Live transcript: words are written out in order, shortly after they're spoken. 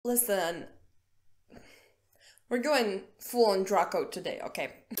Listen, we're going full on drug code today,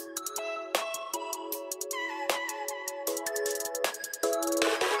 okay?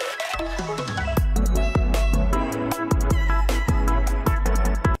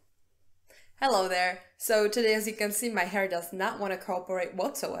 Hello there. So today, as you can see, my hair does not want to cooperate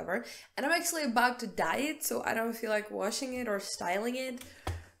whatsoever, and I'm actually about to dye it, so I don't feel like washing it or styling it.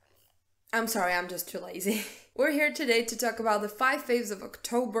 I'm sorry, I'm just too lazy. We're here today to talk about the 5 faves of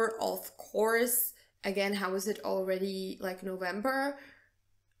October, of course. Again, how is it already like November?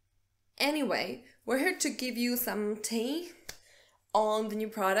 Anyway, we're here to give you some tea on the new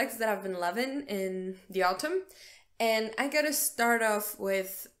products that I've been loving in the autumn. And I gotta start off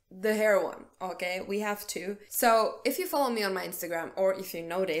with the hair one, okay? We have to. So if you follow me on my Instagram, or if you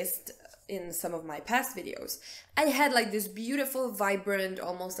noticed in some of my past videos, I had like this beautiful, vibrant,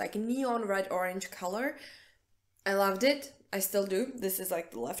 almost like neon red orange color. I loved it. I still do. This is like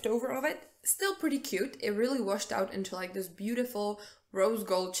the leftover of it. Still pretty cute. It really washed out into like this beautiful rose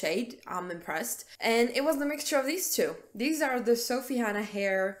gold shade. I'm impressed. And it was the mixture of these two. These are the Sophie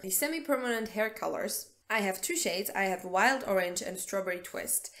hair, the semi-permanent hair colors. I have 2 shades. I have wild orange and strawberry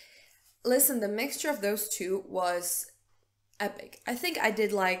twist. Listen, the mixture of those two was epic. I think I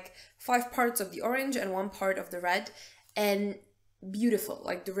did like 5 parts of the orange and 1 part of the red, and beautiful.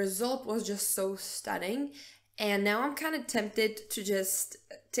 Like the result was just so stunning. And now I'm kind of tempted to just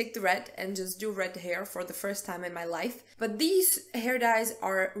take the red and just do red hair for the first time in my life. But these hair dyes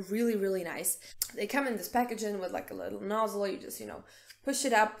are really, really nice. They come in this packaging with like a little nozzle. You just, push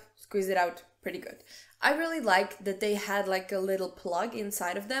it up, squeeze it out. Pretty good. I really like that they had like a little plug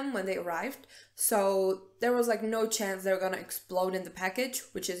inside of them when they arrived. So there was like no chance they're gonna explode in the package,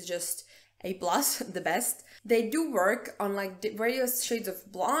 which is just a plus, the best. They do work on like various shades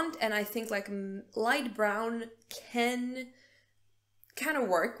of blonde, and I think like light brown can kind of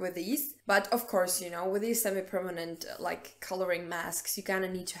work with these. But of course, with these semi-permanent like coloring masks, you kind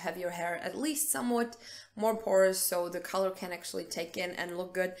of need to have your hair at least somewhat more porous so the color can actually take in and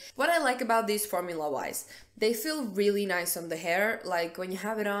look good. What I like about these formula-wise, they feel really nice on the hair. Like when you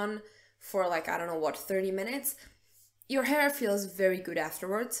have it on for like, I don't know what, 30 minutes, your hair feels very good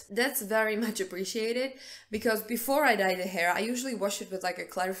afterwards. That's very much appreciated, because before I dye the hair, I usually wash it with like a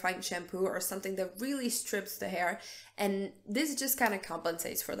clarifying shampoo or something that really strips the hair, and this just kind of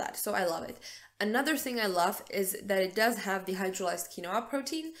compensates for that, so I love it. Another thing I love is that it does have the hydrolyzed quinoa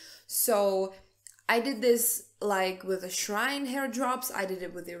protein, so I did this like with the Shrine hair drops, I did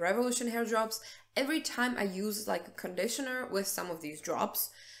it with the Revolution hair drops. Every time I use like a conditioner with some of these drops,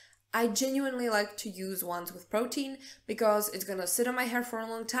 I genuinely like to use ones with protein, because it's gonna sit on my hair for a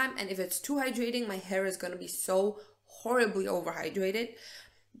long time, and if it's too hydrating, my hair is gonna be so horribly overhydrated.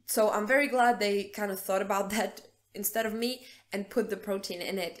 So I'm very glad they kind of thought about that instead of me and put the protein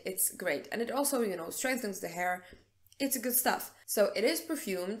in it. It's great. And it also, strengthens the hair. It's good stuff. So it is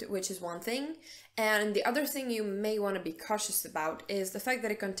perfumed, which is one thing. And the other thing you may want to be cautious about is the fact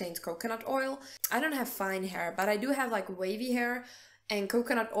that it contains coconut oil. I don't have fine hair, but I do have like wavy hair. And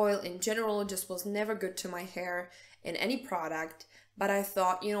coconut oil in general just was never good to my hair in any product. But I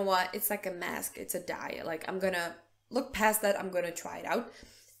thought, you know what, it's like a mask, it's a dye. Like, I'm gonna look past that, I'm gonna try it out.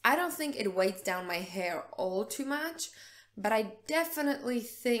 I don't think it weights down my hair all too much, but I definitely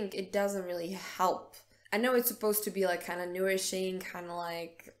think it doesn't really help. I know it's supposed to be like kind of nourishing, kind of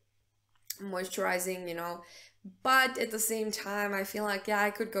like moisturizing, but at the same time, I feel like, yeah,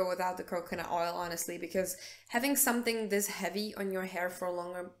 I could go without the coconut oil, honestly, because having something this heavy on your hair for a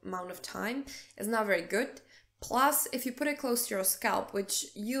longer amount of time is not very good. Plus, if you put it close to your scalp, which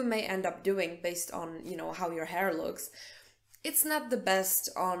you may end up doing based on, how your hair looks, it's not the best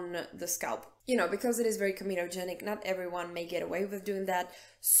on the scalp, because it is very comedogenic. Not everyone may get away with doing that.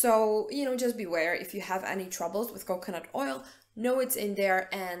 So, just beware if you have any troubles with coconut oil. Know it's in there,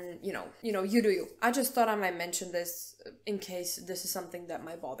 and you do you. I just thought I might mention this in case this is something that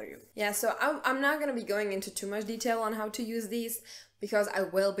might bother you. Yeah, so I'm not gonna be going into too much detail on how to use these, because I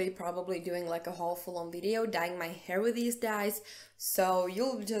will be probably doing like a whole full-on video dyeing my hair with these dyes, so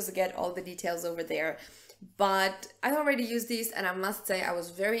you'll just get all the details over there. But I already used these, and I must say I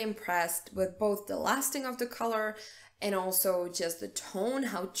was very impressed with both the lasting of the color and also just the tone,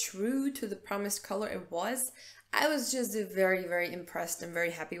 how true to the promised color it was. I was just very, very impressed and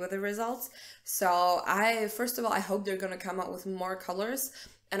very happy with the results. So first of all, I hope they're gonna come out with more colors.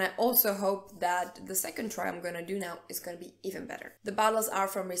 And I also hope that the second try I'm gonna do now is gonna be even better. The bottles are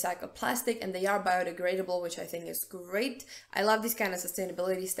from recycled plastic, and they are biodegradable, which I think is great. I love these kind of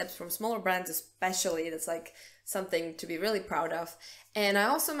sustainability steps from smaller brands, especially. That's like something to be really proud of. And I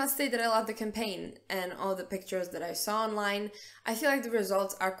also must say that I love the campaign and all the pictures that I saw online. I feel like the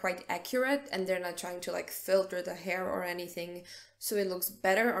results are quite accurate and they're not trying to like filter the hair or anything so it looks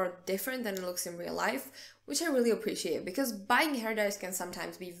better or different than it looks in real life, which I really appreciate, because buying hair dyes can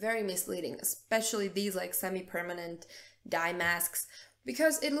sometimes be very misleading, especially these like semi-permanent dye masks,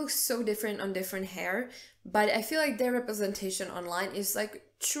 because it looks so different on different hair. But I feel like their representation online is like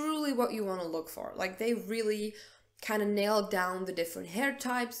truly what you want to look for. Like they really kind of nail down the different hair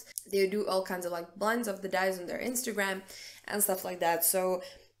types. They do all kinds of like blends of the dyes on their Instagram and stuff like that. So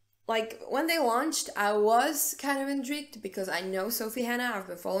like when they launched, I was kind of intrigued because I know Sophie Hannah. I've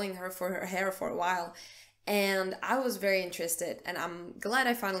been following her for her hair for a while, and I was very interested, and I'm glad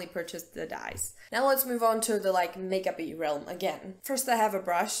I finally purchased the dyes. Now let's move on to the like makeup-y realm again. First I have a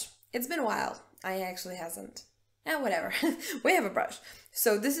brush. It's been a while. I actually hasn't. Whatever. We have a brush.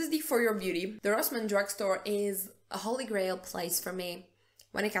 So this is the For Your Beauty. The Rossmann drugstore is a holy grail place for me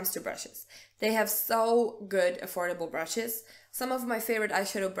when it comes to brushes. They have so good affordable brushes. Some of my favorite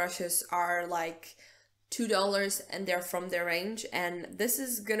eyeshadow brushes are like $2 and they're from their range, and this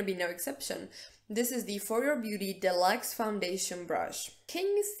is gonna be no exception. This is the For Your Beauty Deluxe foundation brush. Can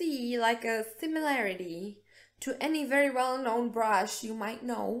you see like a similarity to any very well-known brush you might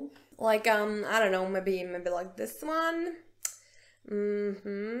know? Like, I don't know, maybe like this one.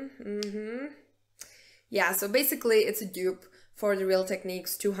 Yeah, so basically it's a dupe for the Real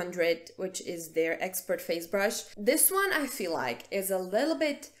Techniques 200, which is their expert face brush. This one I feel like is a little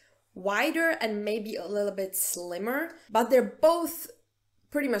bit wider and maybe a little bit slimmer, but they're both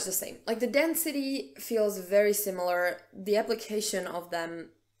pretty much the same. Like the density feels very similar, the application of them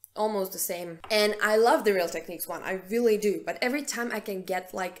almost the same. And I love the Real Techniques one, I really do. But every time I can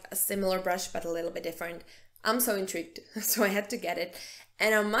get like a similar brush but a little bit different, I'm so intrigued. So I had to get it.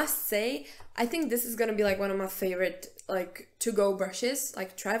 And I must say, I think this is gonna be like one of my favorite like to-go brushes,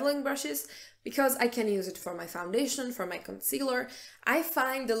 like traveling brushes, because I can use it for my foundation, for my concealer. I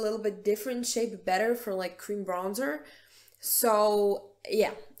find a little bit different shape better for like cream bronzer. So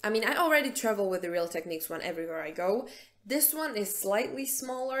yeah, I mean, I already travel with the Real Techniques one everywhere I go. This one is slightly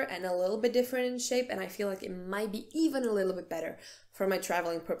smaller and a little bit different in shape, and I feel like it might be even a little bit better for my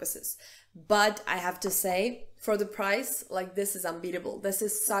traveling purposes. But I have to say, for the price, like this is unbeatable. This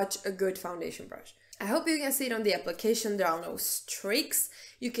is such a good foundation brush. I hope you can see it on the application. There are no streaks.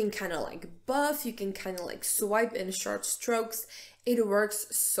 You can kind of like buff, you can kind of like swipe in short strokes. It works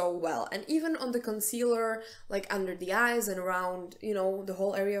so well. And even on the concealer, like under the eyes and around, you know, the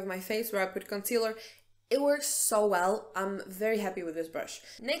whole area of my face where I put concealer, it works so well. I'm very happy with this brush.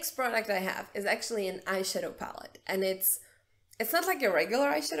 Next product I have is actually an eyeshadow palette, and it's not like a regular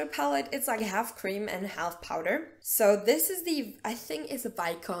eyeshadow palette, it's like half cream and half powder. So this is the, I think it's a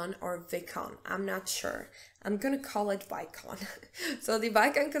Vicon or Vicon, I'm not sure. I'm gonna call it Vicon. So the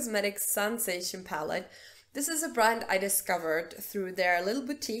Vicon Cosmetics Sensation palette. This is a brand I discovered through their little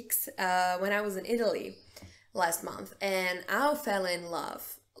boutiques when I was in Italy last month, and I fell in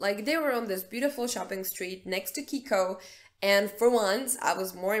love. Like they were on this beautiful shopping street next to Kiko, and for once, I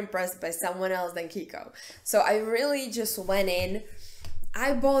was more impressed by someone else than Kiko. So I really just went in.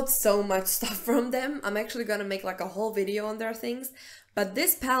 I bought so much stuff from them. I'm actually gonna make like a whole video on their things. But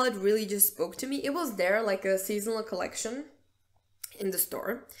this palette really just spoke to me. It was there like a seasonal collection in the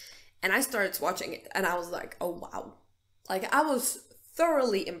store. And I started swatching it and I was like, oh wow. Like I was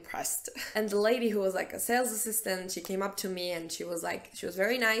thoroughly impressed. And the lady who was like a sales assistant, she came up to me and she was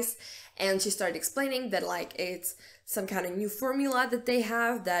very nice. And she started explaining that like it's some kind of new formula that they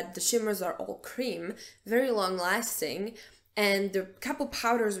have, that the shimmers are all cream, very long lasting. And the couple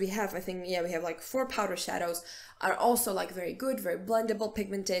powders we have, I think, yeah, we have like 4 powder shadows, are also like very good, very blendable,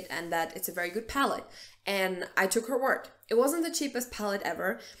 pigmented, and that it's a very good palette. And I took her word. It wasn't the cheapest palette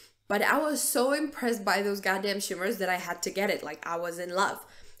ever, but I was so impressed by those goddamn shimmers that I had to get it. Like I was in love.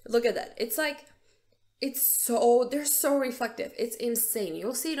 Look at that. It's like, they're so reflective. It's insane.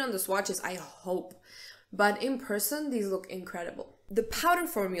 You'll see it on the swatches, I hope. But in person, these look incredible. The powder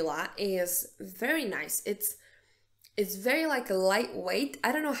formula is very nice. It's very like lightweight.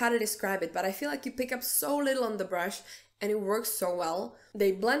 I don't know how to describe it, but I feel like you pick up so little on the brush and it works so well.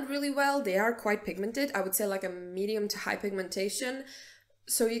 They blend really well. They are quite pigmented. I would say like a medium to high pigmentation.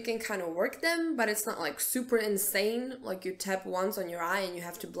 So you can kind of work them, but it's not like super insane. Like you tap once on your eye and you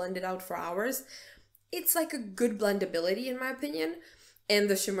have to blend it out for hours. It's like a good blendability in my opinion. And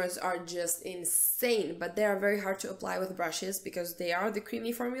the shimmers are just insane, but they are very hard to apply with brushes because they are the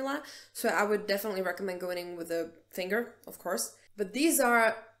creamy formula. So I would definitely recommend going in with a finger, of course. But these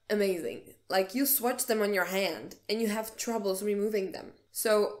are amazing. Like, you swatch them on your hand and you have troubles removing them.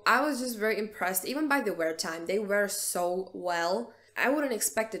 So I was just very impressed, even by the wear time. They wear so well. I wouldn't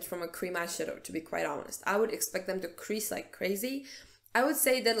expect it from a cream eyeshadow, to be quite honest. I would expect them to crease like crazy. I would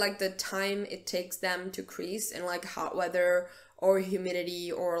say that like the time it takes them to crease in like hot weather or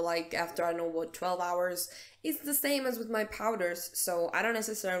humidity or like after, I don't know what, 12 hours is the same as with my powders. So I don't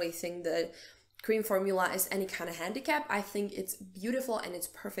necessarily think that cream formula is any kind of handicap. I think it's beautiful and it's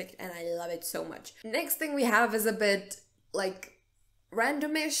perfect and I love it so much. Next thing we have is a bit like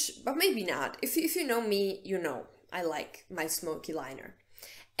randomish, but maybe not. If you know me, you know I like my smoky liner.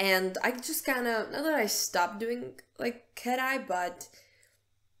 And I just kind of, not that I stopped doing like cat eye, but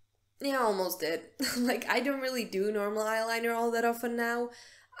yeah, I almost did. Like, I don't really do normal eyeliner all that often now.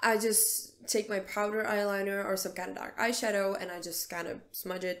 I just take my powder eyeliner or some kind of dark eyeshadow and I just kind of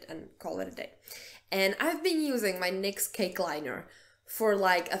smudge it and call it a day. And I've been using my NYX cake liner for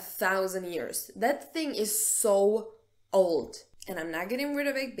like 1,000 years. That thing is so old and I'm not getting rid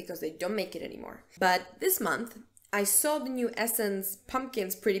of it because they don't make it anymore. But this month I saw the new Essence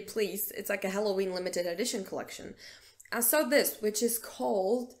Pumpkins Pretty Please. It's like a Halloween limited edition collection. I saw this, which is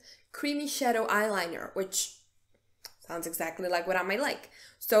called Creamy Shadow Eyeliner, which sounds exactly like what I might like.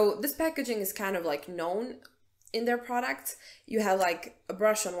 So this packaging is kind of like known in their products. You have like a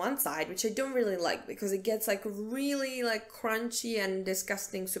brush on one side, which I don't really like because it gets like really like crunchy and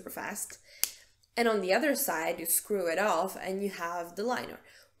disgusting super fast. And on the other side, you screw it off and you have the liner,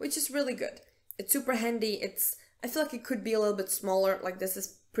 which is really good. It's super handy. I feel like it could be a little bit smaller. Like, this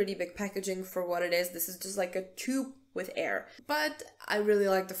is pretty big packaging for what it is. This is just like a tube with air. But I really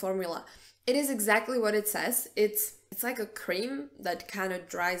like the formula. It is exactly what it says. It's like a cream that kind of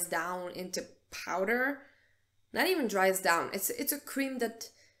dries down into powder. Not even dries down. It's a cream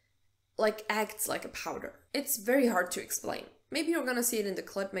that like acts like a powder. It's very hard to explain. Maybe you're gonna see it in the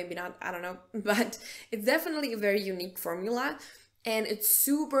clip, maybe not, I don't know. But it's definitely a very unique formula. And it's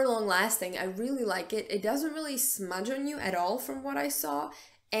super long lasting. I really like it. It doesn't really smudge on you at all from what I saw.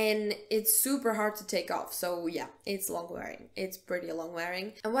 And it's super hard to take off. So yeah, it's long wearing. It's pretty long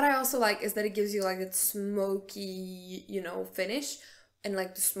wearing. And what I also like is that it gives you like that smoky, you know, finish. And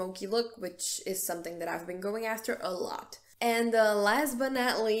like the smoky look, which is something that I've been going after a lot. And last but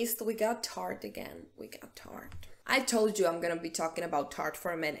not least, we got Tarte again. We got Tarte. I told you I'm gonna be talking about Tarte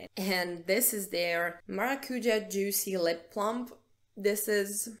for a minute. And this is their Maracuja Juicy Lip Plump. This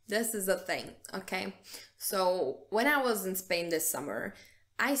is a thing, okay? So when I was in Spain this summer,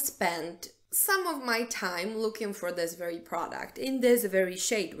 I spent some of my time looking for this very product in this very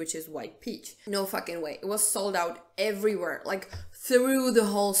shade, which is white peach. No fucking way. It was sold out everywhere, like through the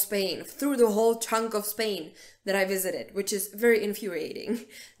whole Spain, through the whole chunk of Spain that I visited, which is very infuriating.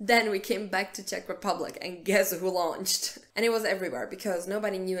 Then we came back to Czech Republic and guess who launched? And it was everywhere because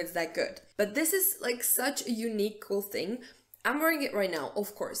nobody knew it's that good. But this is like such a unique, cool thing. I'm wearing it right now,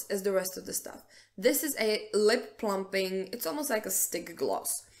 of course, as the rest of the stuff. This is a lip plumping, it's almost like a stick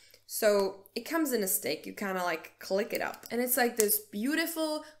gloss. So it comes in a stick, you kind of like click it up. And it's like this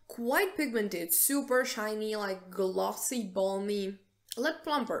beautiful, quite pigmented, super shiny, like glossy, balmy lip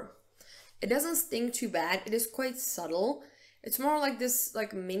plumper. It doesn't sting too bad, it is quite subtle. It's more like this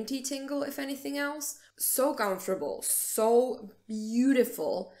like minty tingle, if anything else. So comfortable, so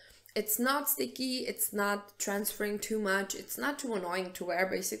beautiful. It's not sticky, it's not transferring too much, it's not too annoying to wear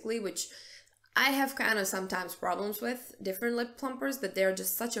basically, which I have kind of sometimes problems with different lip plumpers, that they're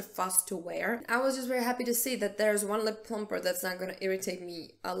just such a fuss to wear. I was just very happy to see that there's one lip plumper that's not going to irritate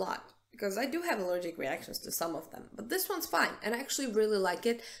me a lot, because I do have allergic reactions to some of them, but this one's fine and I actually really like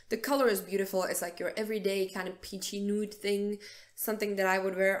it. The color is beautiful, it's like your everyday kind of peachy nude thing, something that I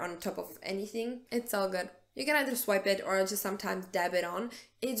would wear on top of anything. It's all good. You can either swipe it or just sometimes dab it on.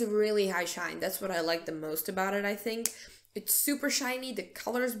 It's really high shine. That's what I like the most about it, I think. It's super shiny, the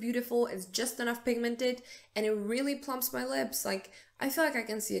color is beautiful, it's just enough pigmented, and it really plumps my lips. Like, I feel like I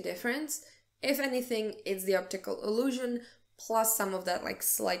can see a difference. If anything, it's the optical illusion, plus some of that like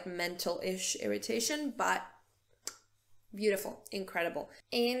slight mental-ish irritation, but beautiful, incredible.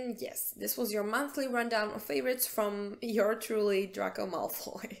 And yes, this was your monthly rundown of favorites from your truly Draco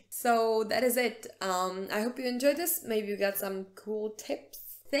Malfoy. So that is it. I hope you enjoyed this. Maybe you got some cool tips.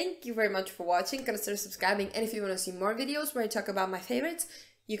 Thank you very much for watching. Consider subscribing, and if you want to see more videos where I talk about my favorites,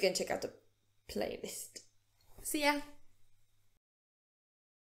 you can check out the playlist. See ya!